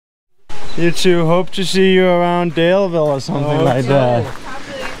You too. Hope to see you around Daleville or something like that.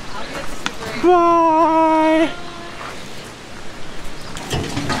 Probably. I'll get to Super 8. Bye!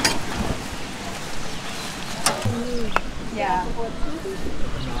 Yeah.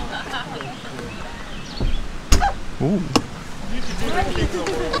 Ooh.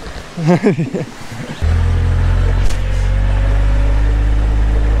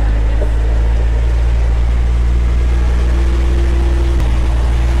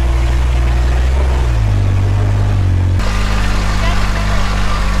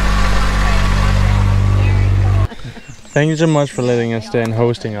 Thank you so much for letting us stay and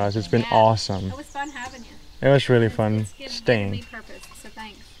hosting us. It's been awesome. It was fun having you. It was really fun staying. Me purpose, so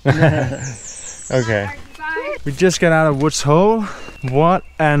thanks. Okay. Bye. We just got out of Woods Hole. What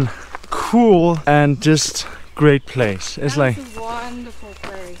an cool and just great place. It's like a wonderful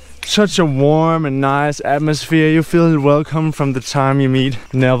place. such a warm and nice atmosphere. You feel welcome from the time you meet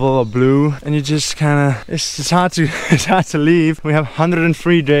Neville or Blue, and you just kind of it's hard to leave. We have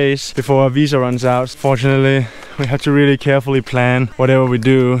 103 days before our visa runs out. Fortunately, we have to really carefully plan whatever we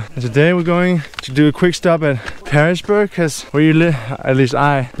do. And today we're going to do a quick stop at Parisburg because where you at least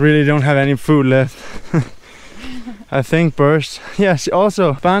I really don't have any food left. I think burst. Yes,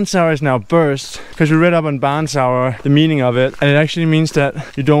 also Barnsauer is now burst because we read up on Barnsauer the meaning of it, and it actually means that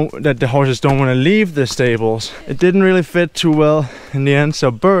the horses don't want to leave the stables. It didn't really fit too well in the end,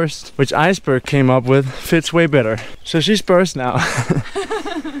 so burst, which Iceberg came up with, fits way better. So she's burst now.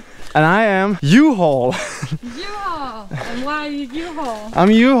 And I am U-Haul. U-Haul. And why are you U-Haul? I'm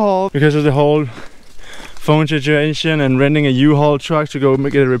U-Haul because of the whole phone situation and renting a U-Haul truck to go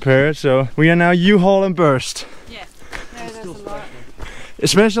get it repaired. So we are now U-Haul and burst. Yes. No, that's a lot.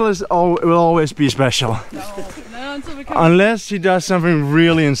 Special will always be special. No, until we Unless he does something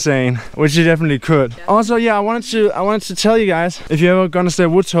really insane, which he definitely could. Yeah. Also, yeah, I wanted to tell you guys, if you're ever gonna stay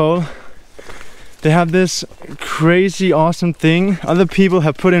at Woods Hole, they have this crazy awesome thing. Other people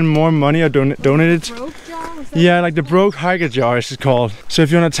have put in more money or donated. Broke jar? Yeah, like the broke hiker jar is called. So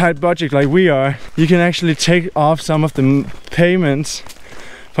if you're on a tight budget like we are, you can actually take off some of the payments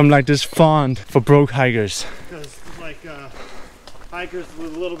from like this fund for broke hikers. Because like hikers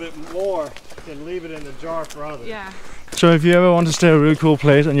with a little bit more can leave it in the jar for others. Yeah. So if you ever want to stay at a really cool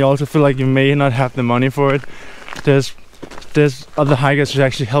place and you also feel like you may not have the money for it, there's other hikers who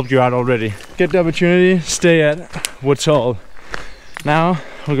actually helped you out already. Get the opportunity, stay at Woods Hole. Now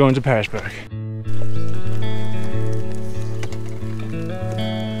we're going to Parisburg.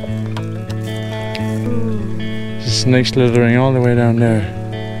 There's a snake slithering all the way down there.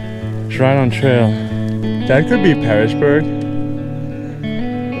 It's right on trail. That could be Parisburg.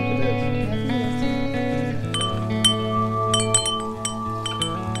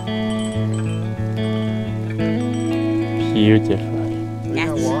 Beautiful. Yes.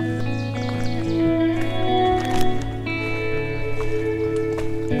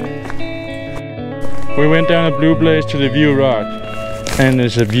 We went down a blue blaze to the view rock, and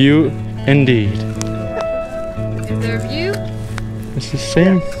it's a view indeed. Is there a view? It's the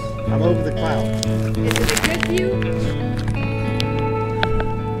same. Yes. I'm over the cloud. Is it a good view?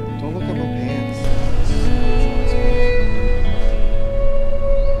 Don't look at my pants.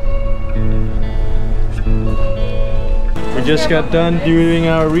 We just got done doing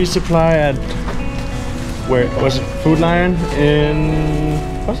our resupply at, where was it, Food Lion in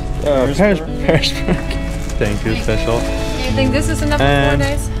Parisburg. Thank you, special. Do you think this is enough for 4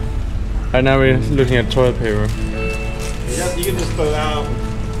 days? Right now we're looking at toilet paper. Yeah, you can just put it out.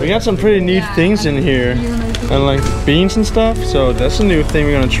 We got some pretty neat things in here, and like beans and stuff, so that's a new thing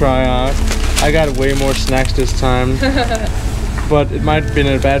we're gonna try out. I got way more snacks this time, but it might have been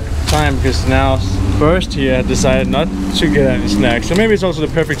a bad time because now Burst here had decided not to get any snacks, so maybe it's also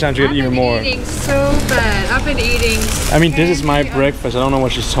the perfect time to get even more. I've been eating so bad. I've been eating. I mean, this is my breakfast. I don't know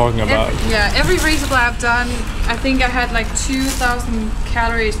what she's talking about. Every resupply I've done, I think I had like 2,000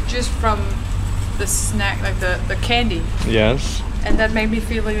 calories just from the snack, like the candy. Yes. And that made me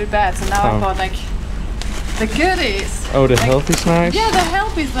feel a little bit bad. So now I bought like the goodies. Oh, the like, healthy snacks? Yeah, the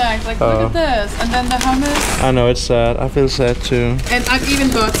healthy snacks. Like look at this, and then the hummus. I know, it's sad. I feel sad too. And I've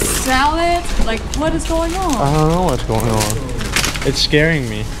even bought salad. Like, what is going on? I don't know what's going on. It's scaring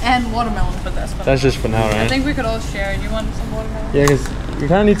me. And watermelon, but that's just for now, right? I think we could all share. You want some watermelon? Yeah, because we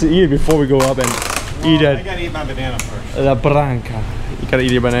kind of need to eat it before we go up and eat it. I gotta eat my banana first. La Branca. You gotta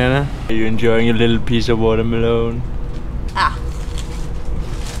eat your banana. Are you enjoying a little piece of watermelon? Ah.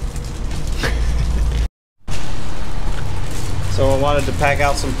 So I wanted to pack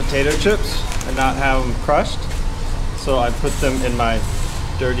out some potato chips and not have them crushed. So I put them in my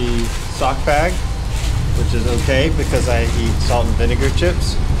dirty sock bag, which is okay because I eat salt and vinegar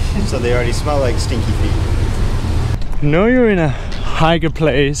chips. So they already smell like stinky feet. You know you're in a hiker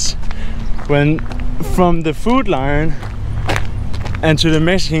place when from the food line and to the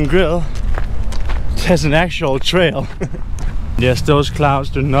Mexican grill there's an actual trail. Yes, those clouds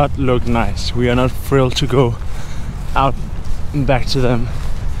do not look nice. We are not thrilled to go out and back to them.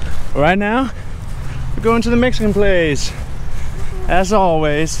 Right now, we're going to the Mexican place. As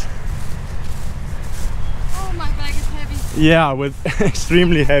always. Oh, my bag is heavy. Yeah, with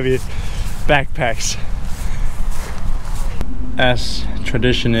extremely heavy backpacks. As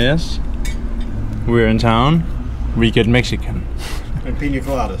tradition is, we're in town, we get Mexican. And pina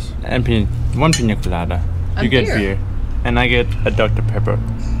coladas. And one pina colada. And you get beer. beer. And I get a Dr. Pepper,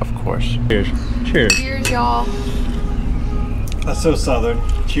 of course. Cheers. Cheers. Cheers, y'all. That's so southern.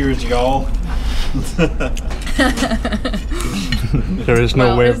 Cheers, y'all. There is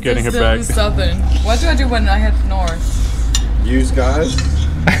no way of getting her back. Southern. What do I do when I head north? Use guys.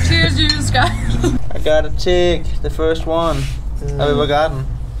 Cheers, you guys. I got a tick, the first one I've ever gotten.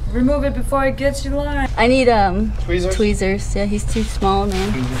 Remove it before it gets you line. I need Tweezers? tweezers. Yeah, he's too small,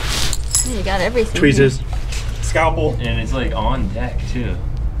 man. Yeah, you got everything. Tweezers. Scalpel. And it's like on deck too.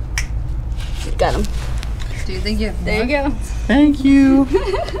 Got him. Do you think you have There you go. Thank you.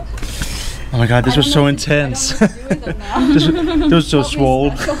 Oh my god, this was so intense. This was so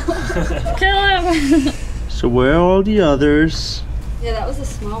swole. Kill him. So where are all the others? Yeah, that was a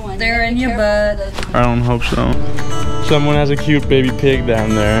small one. They're in your butt. I don't hope so. Someone has a cute baby pig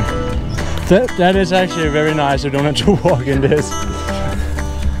down there. That is actually very nice. You don't have to walk in this.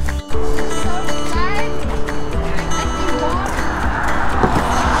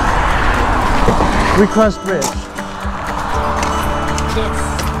 We crossed bridge. Yes.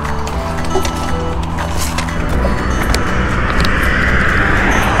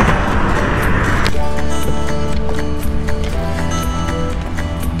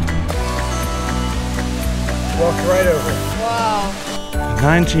 Walked right over. Wow.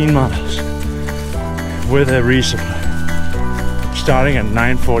 19 miles with a resupply starting at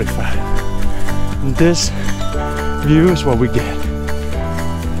 9:45. And this view is what we get.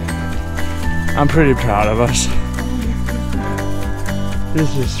 I'm pretty proud of us.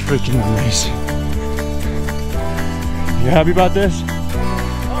 This is freaking amazing. You happy about this? Oh,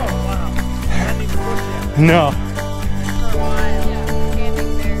 wow. I hadn't even looked yet. No. For a while. Yeah.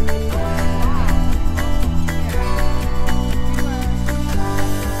 Camping there.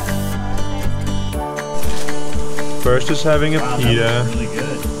 First is having a pita. Really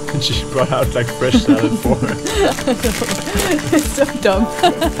good. And she brought out like fresh salad for her. It's so dumb.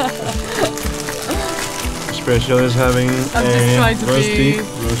 Special is having I'm just trying to roast be beef.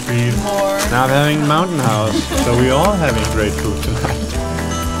 Roast beef. More. Now I'm having Mountain House. So we all having great food tonight.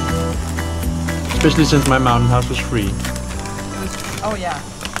 Especially since my Mountain House was free. Oh yeah,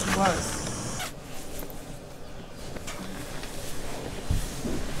 it was.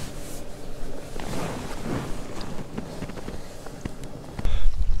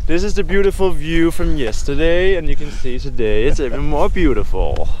 This is the beautiful view from yesterday, and you can see today it's even more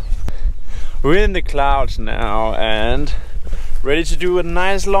beautiful. We're in the clouds now and ready to do a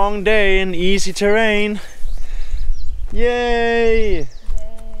nice long day in easy terrain. Yay!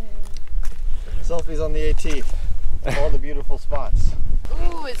 Selfies on the AT. All the beautiful spots.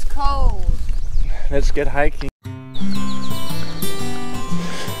 Ooh, it's cold. Let's get hiking.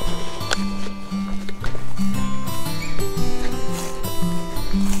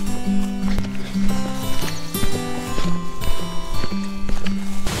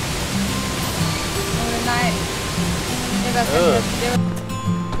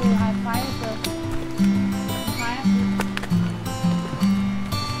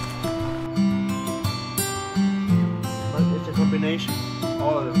 It's a combination,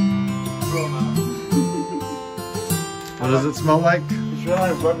 all of them. What does it smell like? It's really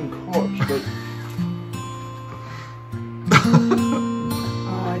like rotten corpse, but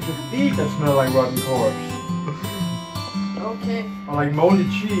it's the feet that smell like rotten corpse. Okay. Or like moldy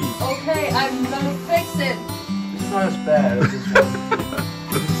cheese. Okay, I'm gonna fix it. It's not as bad as this one.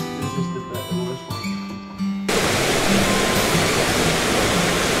 This is the worst one.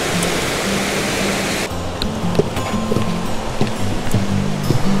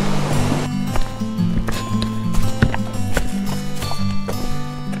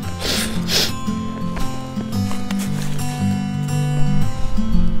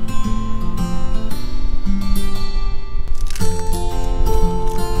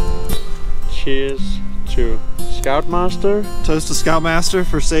 Cheers to Scoutmaster. Toast to Scoutmaster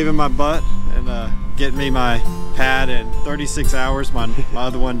for saving my butt and getting me my pad in 36 hours. My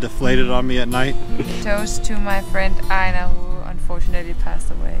other one deflated on me at night. Toast to my friend Aina, who unfortunately unfortunately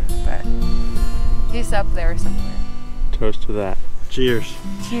passed away, but he's up there somewhere. Toast to that. Cheers.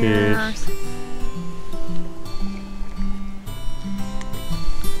 Cheers.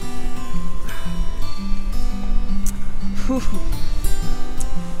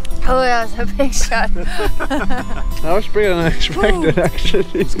 Oh, that was a big shot. That was pretty unexpected,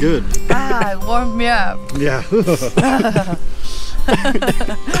 actually. It's good. Ah, it warmed me up. Yeah.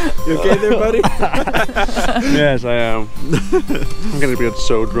 You okay there, buddy? Yes, I am. I'm gonna get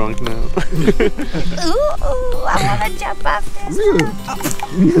so drunk now. Ooh, I wanna jump off this.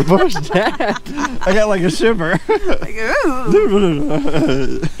 What's that? I got like a shiver.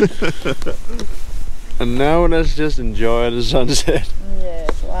 And now let's just enjoy the sunset.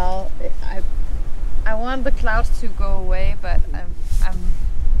 Yes, well, I want the clouds to go away, but I'm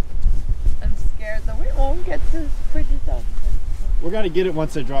scared that we won't get this pretty sunset. We're gonna get it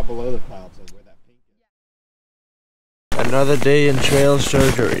once they drop below the clouds. Like where that pink is. Another day in trail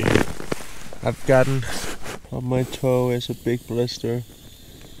surgery. I've gotten on my toe is a big blister.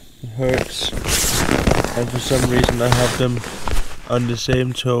 It hurts, and for some reason I have them on the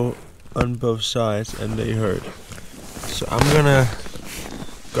same toe on both sides, and they hurt. So I'm gonna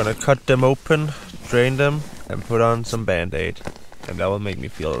cut them open, drain them, and put on some Band-Aid, and that will make me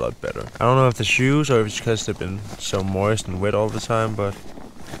feel a lot better. I don't know if the shoes or if it's because they've been so moist and wet all the time, but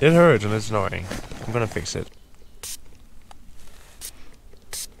it hurts and it's annoying. I'm gonna fix it.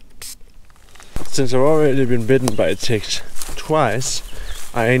 Since I've already been bitten by ticks twice,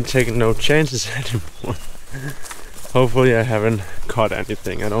 I ain't taking no chances anymore. Hopefully I haven't caught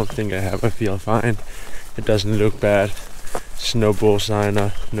anything. I don't think I have. I feel fine. It doesn't look bad. There's no bullseye,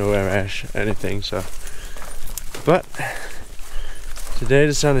 no rash, anything. So, but today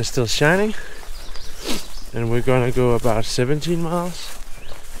the sun is still shining, and we're gonna go about 17 miles,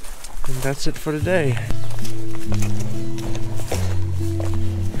 and that's it for the day.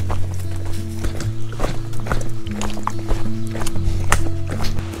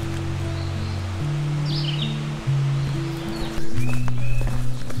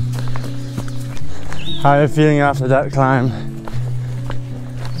 How are you feeling after that climb?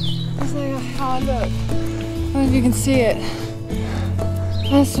 It's like a hard look. I don't know if you can see it.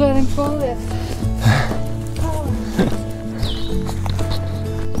 I'm sweating for this.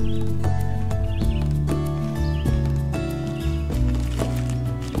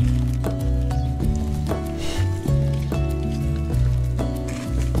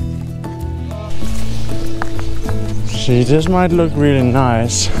 See, this might look really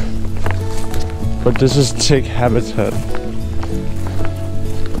nice, but this is tick habitat.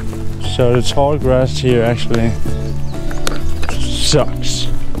 So the tall grass here actually sucks.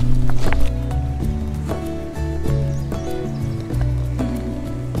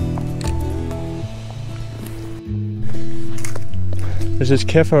 This is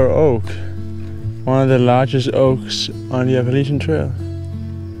Kefir oak, one of the largest oaks on the Appalachian Trail.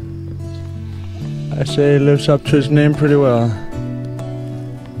 I say it lives up to its name pretty well.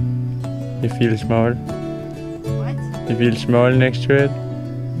 You feel small? What? You feel small next to it?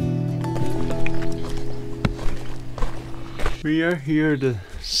 We are here at the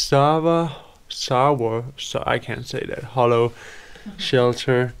Sarver, so I can't say that, hollow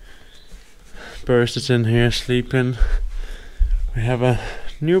shelter. Burst is in here sleeping. We have a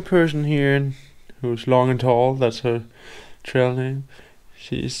new person here who's long and tall, that's her trail name.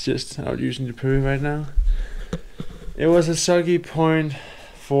 She's just out using the poo right now. It was a soggy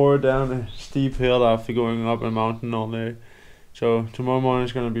 0.4 down a steep hill after going up a mountain all day. So tomorrow morning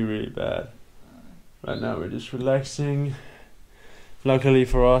is gonna be really bad. Right now we're just relaxing. Luckily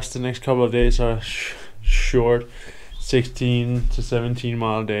for us, the next couple of days are short, 16 to 17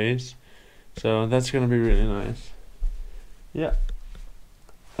 mile days. So that's gonna be really nice. Yeah.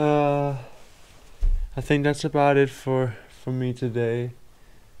 I think that's about it for me today.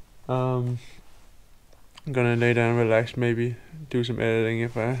 I'm gonna lay down, relax, maybe do some editing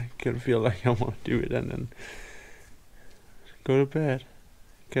if I can feel like I want to do it, and then go to bed.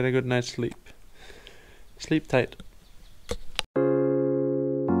 Get a good night's sleep. Sleep tight.